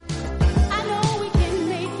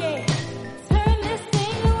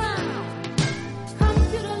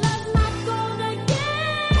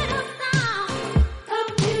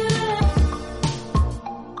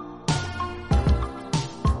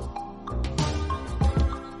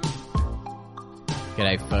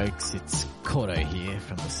G'day folks, it's Cordo here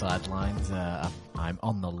from the sidelines. I'm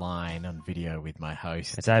on the line on video with my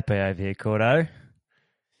host. It's AP over here, Cordo.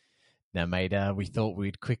 Now mate, we thought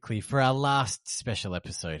we'd quickly, for our last special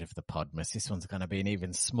episode of the Podmas, this one's going to be an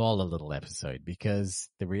even smaller little episode because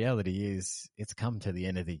the reality is it's come to the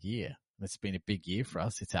end of the year. It's been a big year for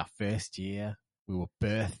us. It's our first year. We were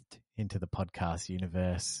birthed into the podcast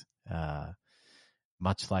universe.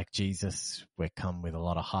 Much like Jesus, we're come with a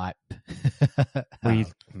lot of hype. We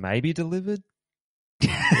maybe delivered?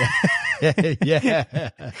 Yeah.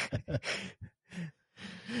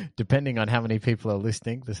 Depending on how many people are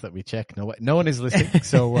listening, just let me check. No one is listening.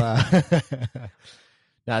 So,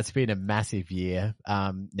 no, it's been a massive year.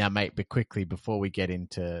 Now, mate, but quickly, before we get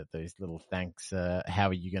into those little thanks, how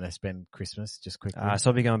are you going to spend Christmas? Just quickly. So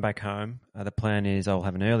I'll be going back home. The plan is I'll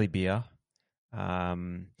have an early beer.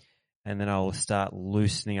 And then I'll start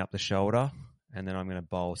loosening up the shoulder, and then I'm going to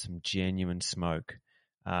bowl some genuine smoke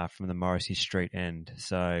from the Morrissey Street end.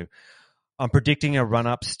 So I'm predicting a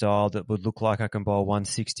run-up style that would look like I can bowl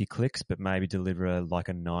 160 clicks, but maybe deliver a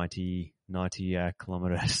 90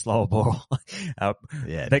 kilometre slower ball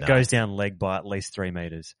that goes down leg by at least 3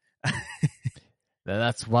 metres.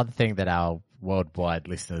 That's one thing that our worldwide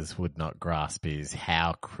listeners would not grasp is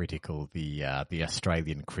how critical the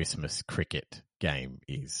Australian Christmas cricket game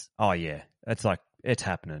is. Oh yeah, it's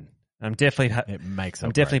happening. I'm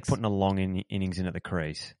definitely putting a long innings in at the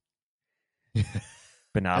crease.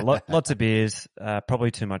 But no, lots of beers, probably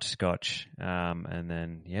too much scotch, and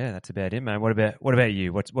then that's about it, man. What about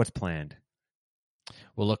you? What's planned?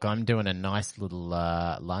 Well, look, I'm doing a nice little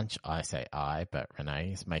lunch. I say but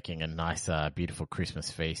Renee is making a nice, beautiful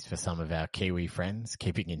Christmas feast for some of our Kiwi friends,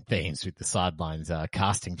 keeping in themes with the sidelines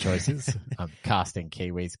casting choices. I'm casting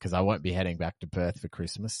Kiwis because I won't be heading back to Perth for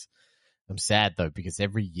Christmas. I'm sad, though, because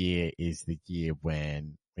every year is the year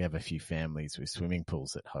when we have a few families with swimming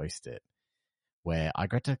pools that host it, where I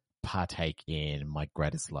got to partake in my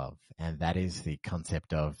greatest love, and that is the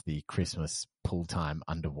concept of the Christmas pool time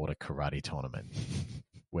underwater karate tournament,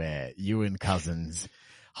 where you and cousins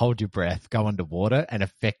hold your breath, go underwater, and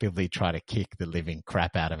effectively try to kick the living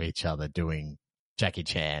crap out of each other doing Jackie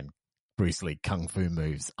Chan, Bruce Lee kung fu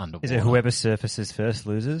moves underwater. Is it whoever surfaces first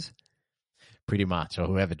loses? Pretty much, or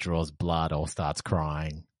whoever draws blood or starts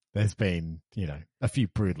crying. There's been, a few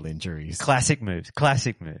brutal injuries. Classic moves.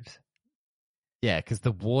 Yeah, because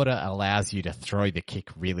the water allows you to throw the kick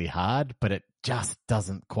really hard, but it just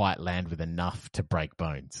doesn't quite land with enough to break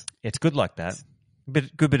bones. It's good like that.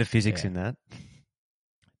 Good bit of physics in that.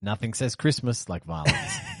 Nothing says Christmas like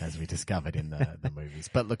violence, as we discovered in the movies.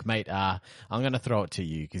 But look, mate, I'm going to throw it to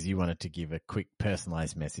you because you wanted to give a quick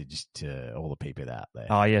personalised message to all the people out there.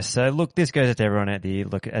 Oh, yes. So, look, this goes out to everyone out there.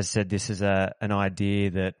 Look, as said, this is an idea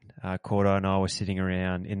that Cordo and I were sitting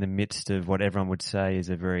around in the midst of what everyone would say is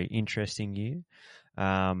a very interesting year.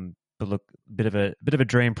 But look, bit of a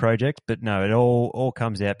dream project, but no, it all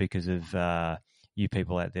comes out because of you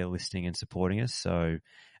people out there listening and supporting us. So,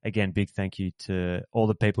 again, big thank you to all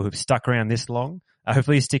the people who've stuck around this long.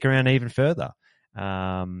 Hopefully you stick around even further.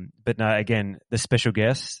 But no, again, the special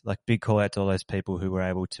guests, like big call out to all those people who were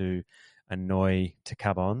able to annoy to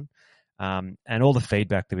come on, and all the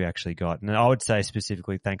feedback that we actually got. And I would say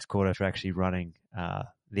specifically thanks, Cordo, for actually running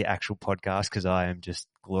the actual podcast because I am just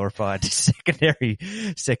glorified secondary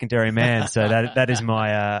man. So that is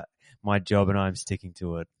my job and I'm sticking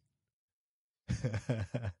to it.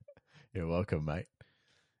 You're welcome, mate.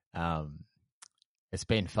 It's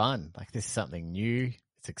been fun. Like, this is something new.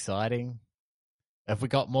 It's exciting. Have we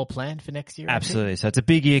got more planned for next year? Absolutely. So it's a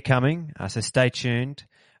big year coming. So stay tuned.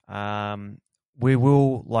 We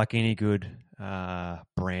will, like any good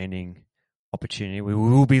branding opportunity, we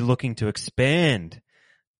will be looking to expand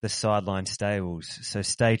the sideline stables. So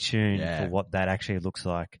stay tuned for what that actually looks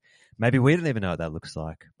like. Maybe we don't even know what that looks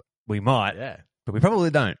like. We might, but we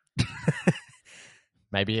probably don't.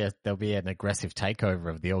 Maybe there'll be an aggressive takeover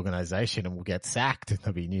of the organisation and we'll get sacked and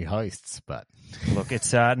there'll be new hosts. But look,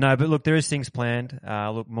 it's no, but look, there is things planned.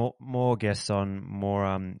 Look, more guests on more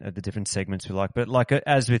of the different segments we like. But like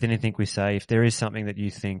as with anything we say, if there is something that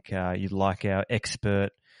you think you'd like our expert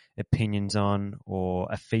opinions on or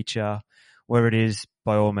a feature, whatever it is,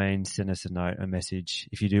 by all means, send us a note, a message.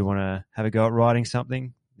 If you do want to have a go at writing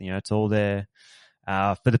something, it's all there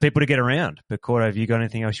for the people to get around. But Cordo, have you got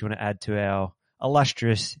anything else you want to add to our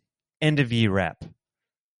illustrious end-of-year wrap?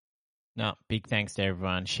 No, big thanks to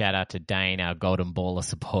everyone. Shout out to Dane, our Golden Baller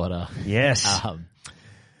supporter. Yes.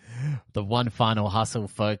 The one final hustle,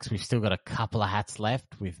 folks. We've still got a couple of hats left.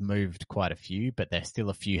 We've moved quite a few, but there's still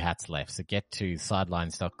a few hats left. So get to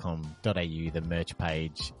sidelines.com.au, the merch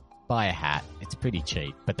page. buy a hat. It's pretty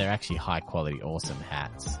cheap, but they're actually high quality, awesome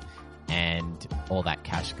hats. And all that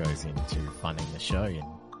cash goes into funding the show and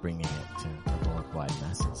bringing it to the worldwide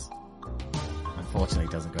masses. Unfortunately,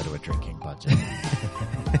 it doesn't go to a drinking budget.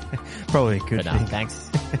 Probably a good But no, thing. thanks.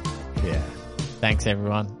 Yeah. Thanks,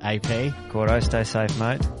 everyone. AP, Gordo, stay safe,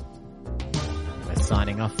 mate. we're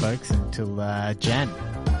signing off, folks, until Jan,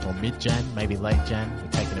 or mid-Jan, maybe late Jan.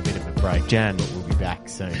 We're taking a bit of a break. Jan. But we'll be back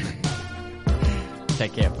soon.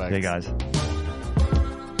 Take care, folks. See you guys.